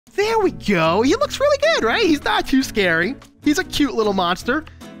There we go. He looks really good, right? He's not too scary. He's a cute little monster,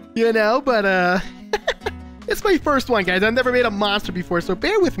 you know, but it's my first one, guys. I've never made a monster before, so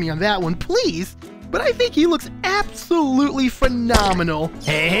bear with me on that one, please. But I think he looks absolutely phenomenal.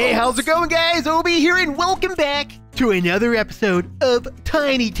 Hey, how's it going, guys? Obi here, and welcome back to another episode of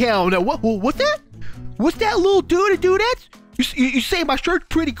Tiny Town. What's that? What's that little dude or dudettes? You say my shirt's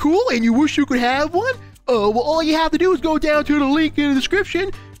pretty cool and you wish you could have one? Well, all you have to do is go down to the link in the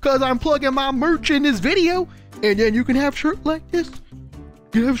description, because I'm plugging my merch in this video, and then you can have a shirt like this.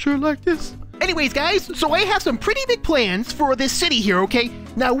 You can have a shirt like this. Anyways, guys, so I have some pretty big plans for this city here, okay?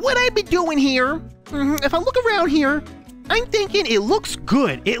 Now, what I've been doing here, if I look around here, I'm thinking it looks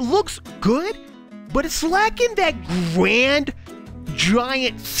good. It looks good, but it's lacking that grand,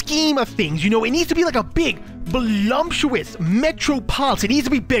 giant scheme of things. You know, it needs to be like a big, voluptuous metropolitan. It needs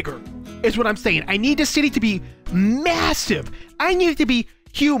to be bigger, is what I'm saying. I need the city to be massive. I need it to be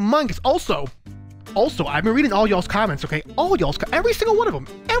humongous. Also, I've been reading all y'all's comments, okay? All y'all's, every single one of them.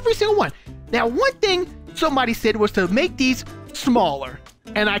 Every single one. Now, one thing somebody said was to make these smaller,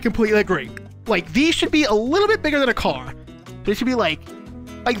 and I completely agree. Like, these should be a little bit bigger than a car. They should be like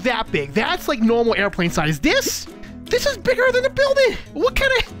that big. That's like normal airplane size. This is bigger than a building. What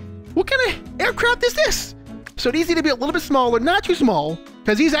kind of aircraft is this? So these need to be a little bit smaller, not too small,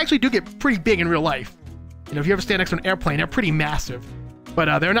 because these actually do get pretty big in real life. You know, if you ever stand next to an airplane, they're pretty massive.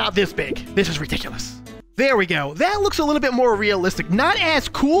 But they're not this big. This is ridiculous. There we go. That looks a little bit more realistic. Not as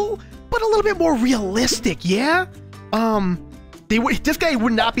cool, but a little bit more realistic, yeah? This guy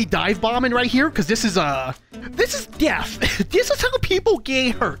would not be dive bombing right here, because this is death. This is how people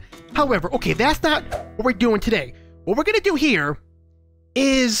get hurt. However, okay, that's not what we're doing today. What we're gonna do here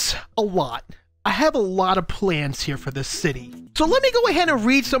is a lot. I have a lot of plans here for this city. So let me go ahead and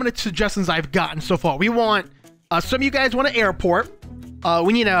read some of the suggestions I've gotten so far. We want, some of you guys want an airport.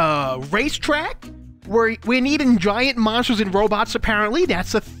 We need a racetrack. We need giant monsters and robots, apparently.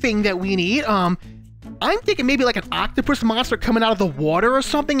 That's a thing that we need. I'm thinking maybe like an octopus monster coming out of the water or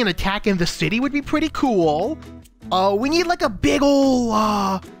something and attacking the city would be pretty cool. We need like a big ol',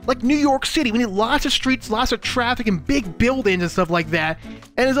 like New York City. We need lots of streets, lots of traffic, and big buildings and stuff like that.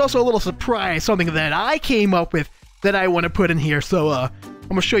 And there's also a little surprise, something that I came up with that I want to put in here. So, I'm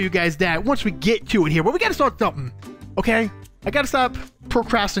gonna show you guys that once we get to it here. But we gotta start something, okay? I gotta stop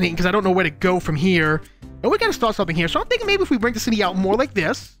procrastinating because I don't know where to go from here. And we gotta start something here. So I'm thinking maybe if we bring the city out more like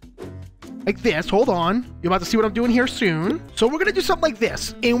this. Like this. Hold on. You're about to see what I'm doing here soon. So we're gonna do something like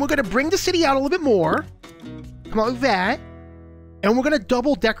this. And we're gonna bring the city out a little bit more. Come out like that. And we're gonna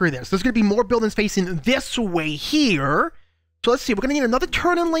double decker this. There's gonna be more buildings facing this way here. So let's see. We're gonna need another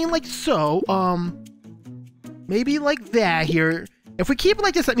turn-in lane like so. Maybe like that here. If we keep it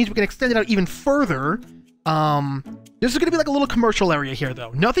like this, that means we can extend it out even further. This is going to be like a little commercial area here, though.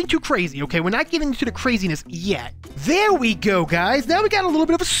 Nothing too crazy, okay? We're not getting into the craziness yet. There we go, guys. Now we got a little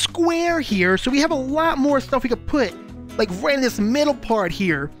bit of a square here, so we have a lot more stuff we could put, like right in this middle part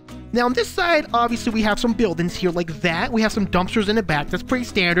here. Now, on this side, obviously, we have some buildings here like that. We have some dumpsters in the back. That's pretty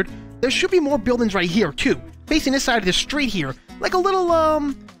standard. There should be more buildings right here, too, facing this side of the street here. Like a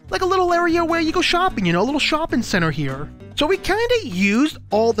little area where you go shopping, you know, a little shopping center here. So we kind of used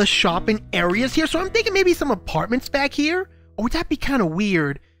all the shopping areas here, so I'm thinking maybe some apartments back here. Or would that be kind of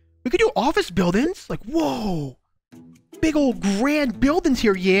weird? We could do office buildings. Like, whoa. Big old grand buildings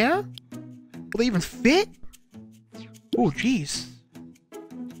here, yeah? Will they even fit? Oh, jeez.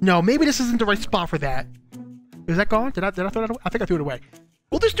 No, maybe this isn't the right spot for that. Is that gone? Did I throw that away? I think I threw it away.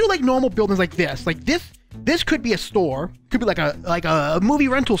 We'll just do like normal buildings like this. Like this could be a store. Could be like a movie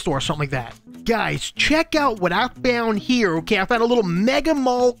rental store or something like that. Guys, check out what I found here, okay? I found a little mega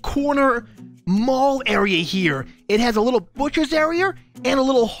mall corner mall area here. It has a little butcher's area and a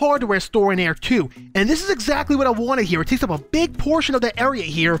little hardware store in there too. And this is exactly what I wanted here. It takes up a big portion of the area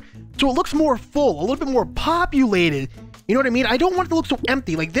here, so it looks more full, a little bit more populated. You know what I mean? I don't want it to look so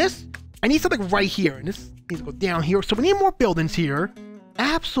empty like this. I need something right here, and this needs to go down here. So we need more buildings here.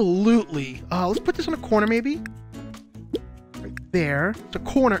 Absolutely. Let's put this in a corner maybe. There. It's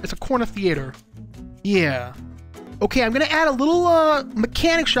a corner theater. Yeah. Okay, I'm gonna add a little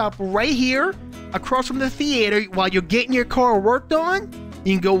mechanic shop right here across from the theater. While you're getting your car worked on,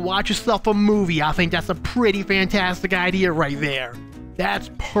 you can go watch yourself a movie. I think that's a pretty fantastic idea right there. That's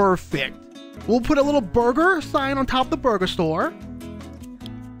perfect. We'll put a little burger sign on top of the burger store.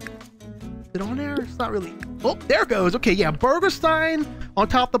 Is it on there? It's not really. Oh, there it goes. Okay, yeah, burger sign on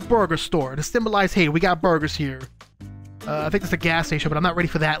top of the burger store to symbolize, hey, we got burgers here. I think it's a gas station, but I'm not ready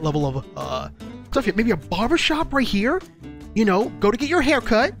for that level of stuff here. Maybe a barber shop right here. You know, go to get your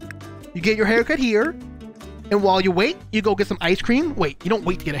haircut. You get your haircut here. And while you wait, you go get some ice cream. Wait, you don't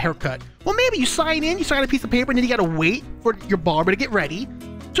wait to get a haircut. Well, maybe you sign in, you sign a piece of paper, and then you gotta wait for your barber to get ready.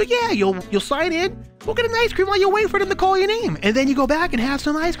 So yeah, you'll sign in, go get an ice cream while you wait for them to call your name. And then you go back and have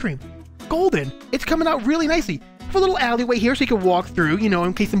some ice cream. Golden. It's coming out really nicely. Have a little alleyway here so you can walk through, you know,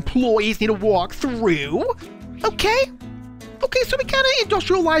 in case employees need to walk through. Okay. Okay, so we kind of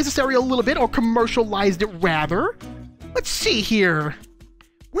industrialized this area a little bit, or commercialized it rather. Let's see here.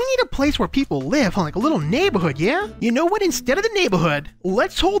 We need a place where people live, huh? Like a little neighborhood, yeah? You know what? Instead of the neighborhood,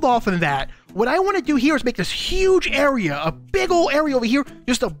 let's hold off on that. What I want to do here is make this huge area, a big old area over here,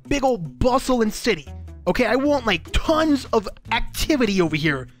 just a big old bustling city. Okay, I want like tons of activity over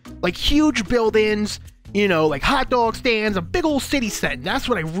here. Like huge buildings, you know, like hot dog stands, a big old city set. That's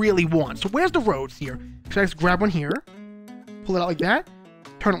what I really want. So where's the roads here? Should I just grab one here? Pull it out like that?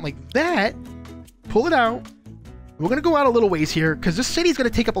 Turn it like that? Pull it out. We're gonna go out a little ways here, because this city's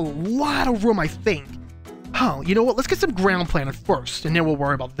gonna take up a lot of room, I think. Oh, you know what? Let's get some ground planted first, and then we'll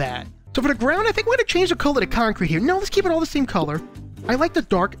worry about that. So for the ground, I think we're gonna change the color to concrete here. No, let's keep it all the same color. I like the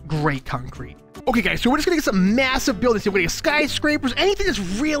dark gray concrete. Okay, guys, so we're just gonna get some massive buildings here. We're gonna get skyscrapers, anything that's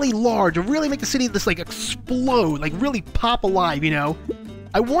really large, or really make the city just like explode, like really pop alive, you know?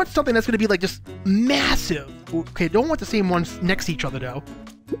 I want something that's gonna be like just massive. Okay, don't want the same ones next to each other though.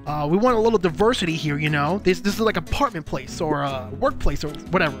 We want a little diversity here, you know? This is like an apartment place or a workplace or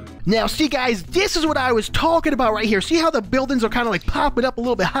whatever. Now, see guys, this is what I was talking about right here. See how the buildings are kind of like popping up a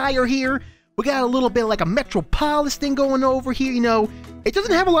little bit higher here? We got a little bit like a metropolis thing going over here, you know? It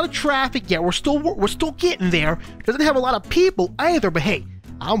doesn't have a lot of traffic yet. We're still getting there. It doesn't have a lot of people either, but hey,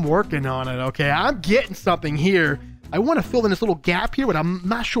 I'm working on it, okay? I'm getting something here. I want to fill in this little gap here, but I'm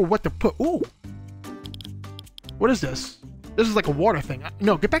not sure what to put. Ooh. What is this? This is like a water thing.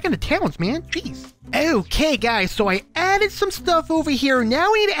 No, get back into towns, man. Jeez. Okay, guys, so I added some stuff over here. Now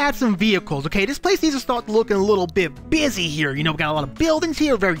we need to add some vehicles, okay? This place needs to start looking a little bit busy here. You know, we got a lot of buildings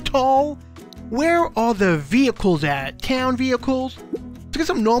here, very tall. Where are the vehicles at? Town vehicles? Let's get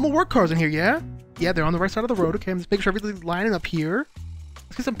some normal work cars in here, yeah? Yeah, they're on the right side of the road. Okay, I'm just making sure everything's lining up here.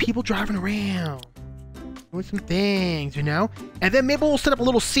 Let's get some people driving around. Doing some things, you know? And then maybe we'll set up a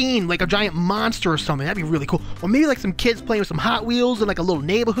little scene, like a giant monster or something. That'd be really cool. Or maybe like some kids playing with some Hot Wheels in like a little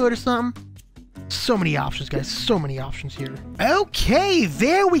neighborhood or something. So many options, guys. So many options here. Okay,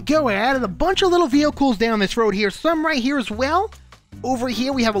 there we go. I added a bunch of little vehicles down this road here. Some right here as well. Over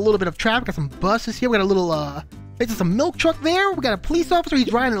here, we have a little bit of traffic. Got some buses here. We got a little, there's some milk truck there. We got a police officer.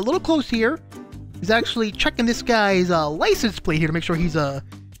 He's riding a little close here. He's actually checking this guy's license plate here to make sure he's a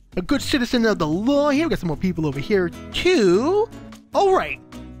good citizen of the law here. We got some more people over here too. All right,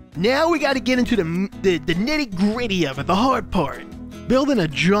 now we got to get into the nitty gritty of it, the hard part. Building a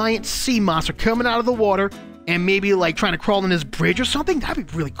giant sea monster coming out of the water and maybe like trying to crawl on this bridge or something. That'd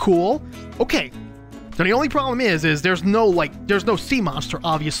be really cool. Okay, so the only problem is there's no sea monster,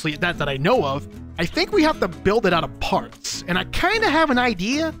 obviously, that I know of. I think we have to build it out of parts, and I kind of have an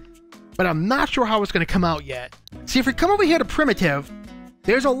idea, but I'm not sure how it's going to come out yet. See, if we come over here to primitive,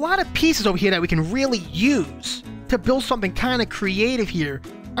 there's a lot of pieces over here that we can really use to build something kind of creative here.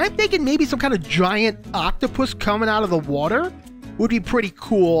 I'm thinking maybe some kind of giant octopus coming out of the water would be pretty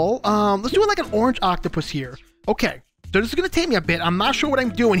cool. Let's do it like an orange octopus here. Okay, so this is going to take me a bit. I'm not sure what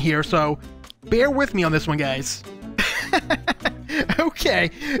I'm doing here, so bear with me on this one, guys. Okay,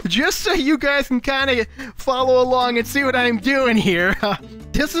 just so you guys can kind of follow along and see what I'm doing here.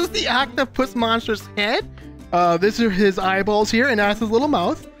 This is the octopus monster's head. This are his eyeballs here, and that's his little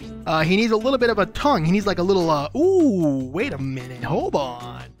mouth. He needs a little bit of a tongue. He needs like a little, ooh, wait a minute, hold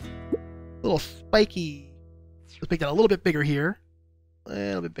on. Little spiky. Let's make that a little bit bigger here. A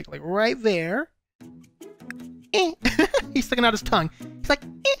little bit bigger, like right there. He's sticking out his tongue. He's like,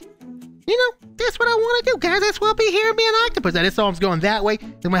 you know, that's what I want to do, guys. That's why I'll be here and be an octopus. Now, this arm's going that way.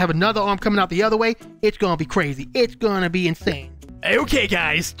 Then we have another arm coming out the other way. It's going to be crazy. It's going to be insane. Okay,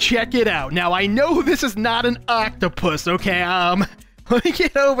 guys, check it out. Now, I know this is not an octopus, okay? Let me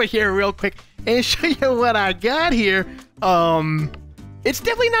get over here real quick and show you what I got here. It's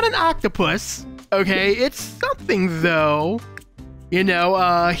definitely not an octopus, okay? It's something, though. You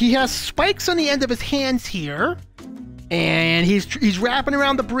know, he has spikes on the end of his hands here. And he's wrapping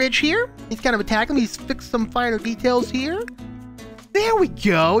around the bridge here. He's kind of attacking him. He's fixed some finer details here. There we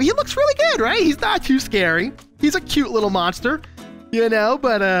go. He looks really good, right? He's not too scary. He's a cute little monster, you know,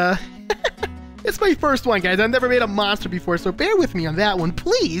 but it's my first one, guys. I've never made a monster before, so bear with me on that one,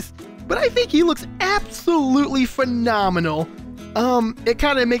 please. But I think he looks absolutely phenomenal. It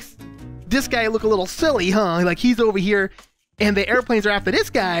kind of makes this guy look a little silly, huh? Like he's over here and the airplanes are after this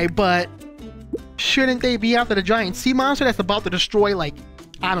guy, but shouldn't they be after the giant sea monster that's about to destroy, like,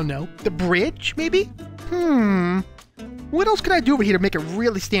 I don't know, the bridge, maybe? What else can I do over here to make it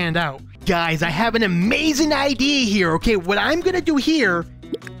really stand out? Guys, I have an amazing idea here, okay? What I'm gonna do here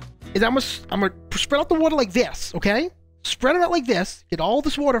is I'm gonna spread out the water like this, okay? Spread it out like this, get all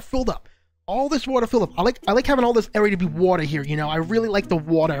this water filled up. All this water filled up. I like having all this area to be water here, you know? I really like the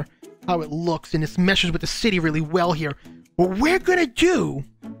water, how it looks, and this meshes with the city really well here. What we're gonna do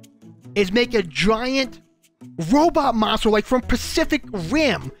is make a giant robot monster like from Pacific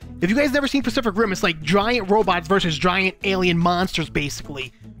Rim. If you guys never seen Pacific Rim, it's like giant robots versus giant alien monsters,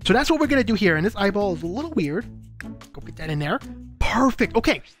 basically. So that's what we're gonna do here. And this eyeball is a little weird. Go get that in there. Perfect.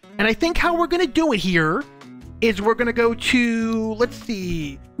 Okay. And I think how we're gonna do it here is we're gonna go to, let's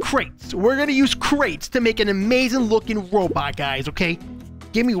see, crates. We're gonna use crates to make an amazing looking robot, guys, okay?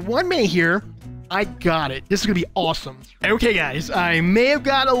 Give me 1 minute here. I got it. This is gonna be awesome. Okay, guys, I may have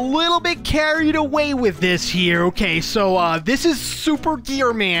got a little bit carried away with this here. Okay, so this is Super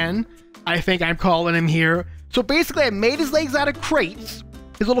Gear Man, I think I'm calling him here. So basically, I made his legs out of crates.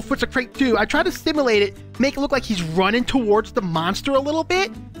 His little foot's a crate too. I tried to simulate it, make it look like he's running towards the monster a little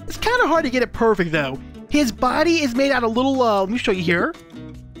bit. It's kind of hard to get it perfect though. His body is made out of little, let me show you here.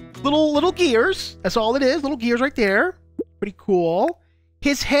 Little gears. That's all it is. Little gears right there. Pretty cool.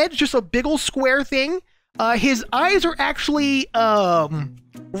 His head's just a big old square thing. His eyes are actually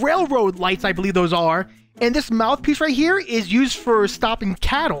railroad lights, I believe those are. And this mouthpiece right here is used for stopping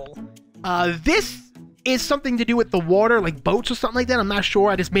cattle. This is something to do with the water, like boats or something like that. I'm not sure.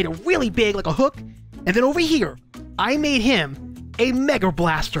 I just made it really big, like a hook. And then over here, I made him a Mega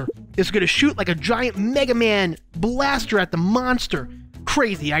Blaster. It's going to shoot like a giant Mega Man blaster at the monster.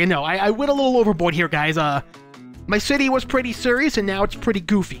 Crazy, I know. I went a little overboard here, guys. My city was pretty serious, and now it's pretty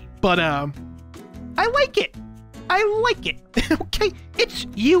goofy. But, I like it. I like it. Okay? It's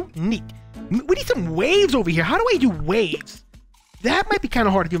unique. We need some waves over here. How do I do waves? That might be kind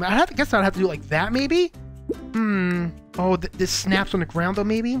of hard to do. I guess I'd have to do it like that, maybe? Oh, this snaps on the ground, though,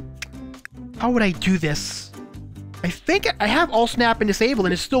 maybe? How would I do this? I think I have all snap and disable,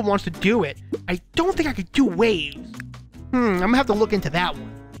 and it still wants to do it. I don't think I could do waves. I'm gonna have to look into that one.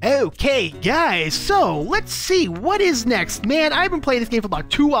 Okay, guys, so let's see what is next. Man, I've been playing this game for about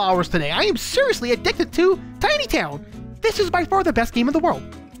 2 hours today. I am seriously addicted to Tiny Town. This is by far the best game in the world.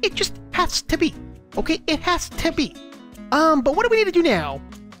 It just has to be. Okay, it has to be. But what do we need to do now?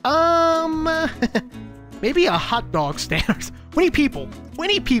 Maybe a hot dog stand. We need people. We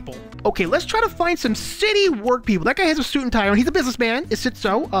need people. Okay, let's try to find some city work people. That guy has a suit and tie on. He's a businessman. Is it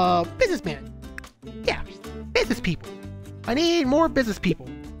so? Businessman. Yeah, business people. I need more business people.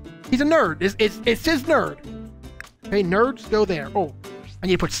 He's a nerd. It says nerd. Hey, nerds, go there. Oh, I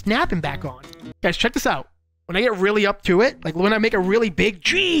need to put snapping back on. Guys, check this out. When I get really up to it, like when I make it really big,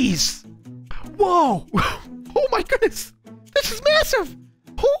 jeez. Whoa. Oh my goodness. This is massive.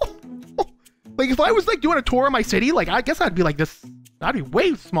 Oh. Like if I was like doing a tour of my city, like I guess I'd be like this. I'd be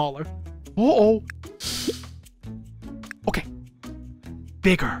way smaller. Uh-oh. Okay.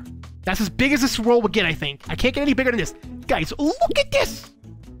 Bigger. That's as big as this world would get, I think. I can't get any bigger than this. Guys, look at this.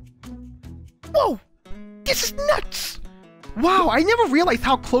 Whoa. This is nuts. Wow, I never realized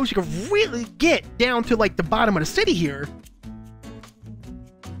how close you could really get down to like the bottom of the city here.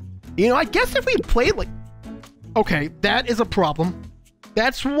 You know, I guess if we played like... Okay, that is a problem.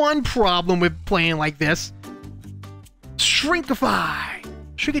 That's one problem with playing like this. Shrinkify.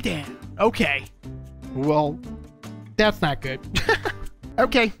 Shrink it down. Okay. Well, that's not good.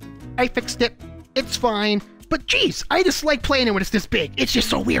 Okay, I fixed it. It's fine. But geez, I just like playing it when it's this big. It's just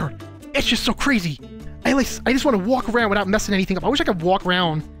so weird. It's just so crazy. I just want to walk around without messing anything up. I wish I could walk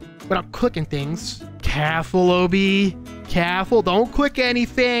around without clicking things. Careful, Obi. Careful, don't click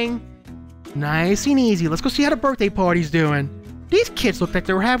anything. Nice and easy. Let's go see how the birthday party's doing. These kids look like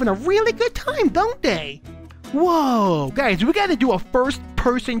they were having a really good time, don't they? Whoa, guys, we gotta do a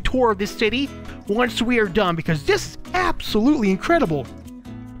first-person tour of this city once we are done, because this is absolutely incredible.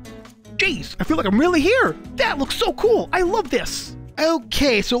 Jeez, I feel like I'm really here. That looks so cool. I love this.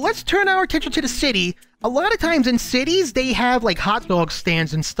 Okay, so let's turn our attention to the city. A lot of times in cities, they have like hot dog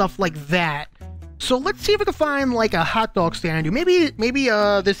stands and stuff like that. So let's see if we can find like a hot dog stand. Maybe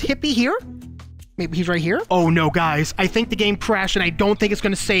this hippie here? Maybe he's right here? Oh no, guys. I think the game crashed and I don't think it's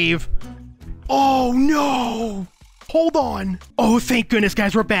gonna save. Oh no! Hold on. Oh, thank goodness,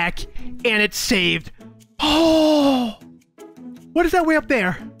 guys, we're back. And it's saved. Oh! What is that way up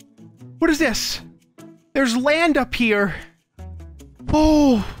there? What is this? There's land up here.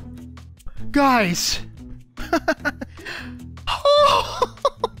 Oh! Guys. Oh,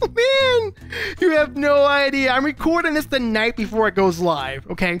 man! You have no idea. I'm recording this the night before it goes live,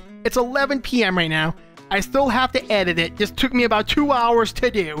 okay? It's 11 p.m. right now. I still have to edit it. Just took me about 2 hours to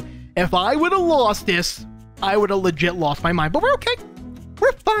do. If I would have lost this, I would have legit lost my mind. But we're okay.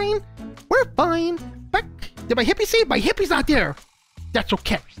 We're fine. We're fine. But did my hippie see? My hippie's not there. That's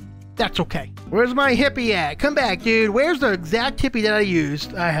okay. That's okay. Where's my hippie at? Come back, dude. Where's the exact hippie that I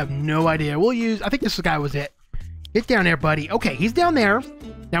used? I have no idea. We'll use... I think this guy was it. Get down there, buddy. Okay, he's down there.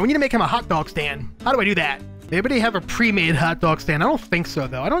 Now we need to make him a hot dog stand. How do I do that? Maybe they have a pre-made hot dog stand. I don't think so,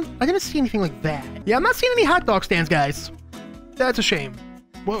 though. I didn't see anything like that. Yeah, I'm not seeing any hot dog stands, guys. That's a shame.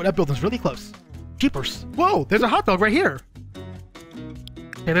 Whoa, that building's really close. Jeepers. Whoa, there's a hot dog right here.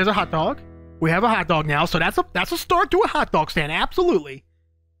 Okay, there's a hot dog. We have a hot dog now, so that's a start to a hot dog stand. Absolutely.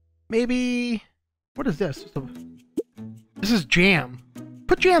 Maybe... What is this? This is jam.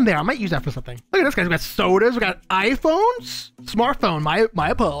 Put jam there. I might use that for something. Look at this, guys. We got sodas. We got iPhones. Smartphone. My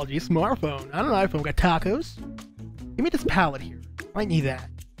apologies. Smartphone. I don't know iPhone. We got tacos. Give me this pallet here. I need that.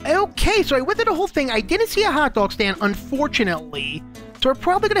 Okay, so I went through the whole thing. I didn't see a hot dog stand, unfortunately. So we're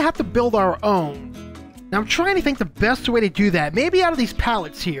probably going to have to build our own. Now, I'm trying to think the best way to do that. Maybe out of these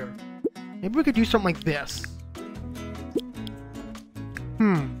pallets here. Maybe we could do something like this.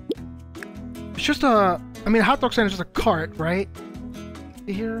 It's just a... I mean, a hot dog stand is just a cart, right?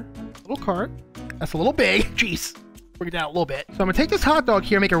 See here? A little cart. That's a little big. Jeez. Bring it down a little bit. So I'm going to take this hot dog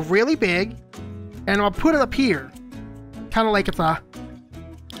here, make it really big, and I'll put it up here. Kind of like it's a...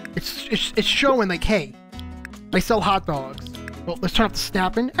 It's showing like, hey, I sell hot dogs. Well, let's turn off the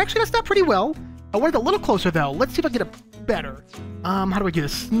snapping. Actually, that's not pretty well. I want it a little closer, though. Let's see if I can get it better. How do I do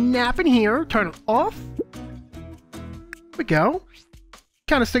this? Snap in here. Turn it off. There we go.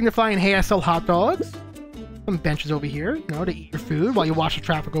 Kind of signifying, hey, I sell hot dogs. Some benches over here, you know, to eat your food while you watch the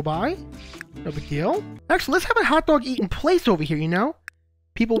traffic go by. No big deal. Actually, let's have a hot dog eating place over here, you know?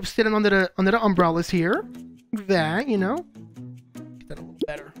 People sitting under the umbrellas here. Like that, you know? Get that a little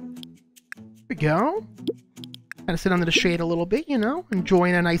better. There we go. Kind of sit under the shade a little bit, you know?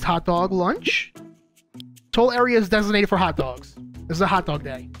 Enjoying a nice hot dog lunch. This whole area is designated for hot dogs. This is a hot dog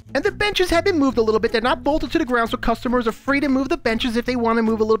day. And the benches have been moved a little bit. They're not bolted to the ground, so customers are free to move the benches if they want to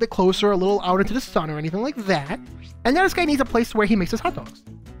move a little bit closer, a little out into the sun or anything like that. And now this guy needs a place where he makes his hot dogs.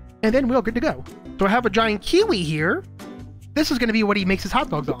 And then we're good to go. So I have a giant kiwi here. This is going to be what he makes his hot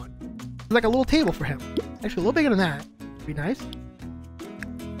dogs on. It's like a little table for him. Actually, a little bigger than that. Would be nice.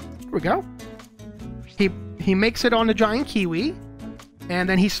 There we go. He makes it on the giant kiwi. And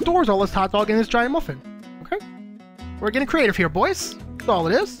then he stores all his hot dog in his giant muffin. Okay? We're getting creative here, boys. That's all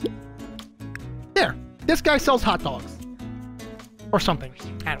it is. There. This guy sells hot dogs. Or something.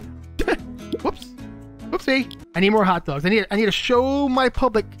 I don't know. Whoops. Whoopsie. I need more hot dogs. I need to show my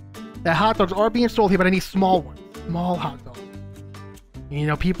public that hot dogs are being sold here, but I need small ones. Small hot dogs. You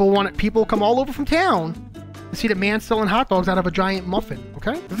know, people come all over from town to see the man selling hot dogs out of a giant muffin.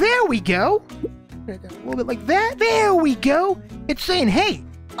 Okay? There we go. A little bit like that. There we go. It's saying, hey,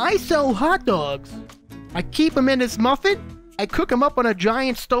 I sell hot dogs. I keep them in this muffin. I cook them up on a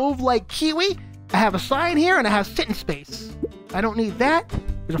giant stove like kiwi. I have a sign here and I have sitting space. I don't need that.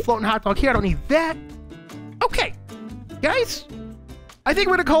 There's a floating hot dog here. I don't need that. Okay, guys, I think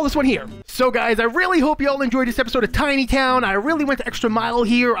we're gonna call this one here. So guys, I really hope you all enjoyed this episode of Tiny Town. I really went the extra mile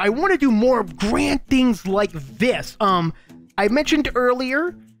here. I want to do more grand things like this. I mentioned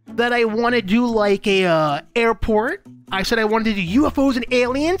earlier that I want to do like a airport. I said I wanted to do UFOs and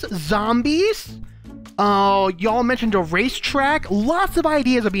aliens, zombies. Y'all mentioned a racetrack. Lots of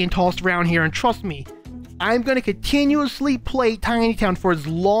ideas are being tossed around here, and trust me, I'm going to continuously play Tiny Town for as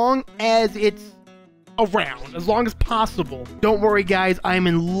long as it's around, as long as possible. Don't worry, guys, I'm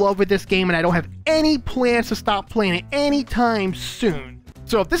in love with this game, and I don't have any plans to stop playing it anytime soon.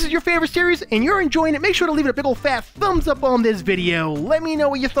 So if this is your favorite series and you're enjoying it, make sure to leave it a big old fat thumbs up on this video. Let me know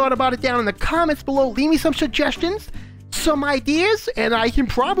what you thought about it down in the comments below. Leave me some suggestions, some ideas, and I can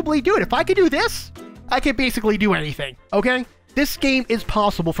probably do it. If I can do this, I can basically do anything, okay? This game is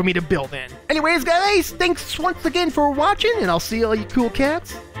possible for me to build in. Anyways, guys, thanks once again for watching, and I'll see all you cool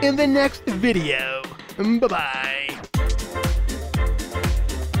cats in the next video. Bye-bye.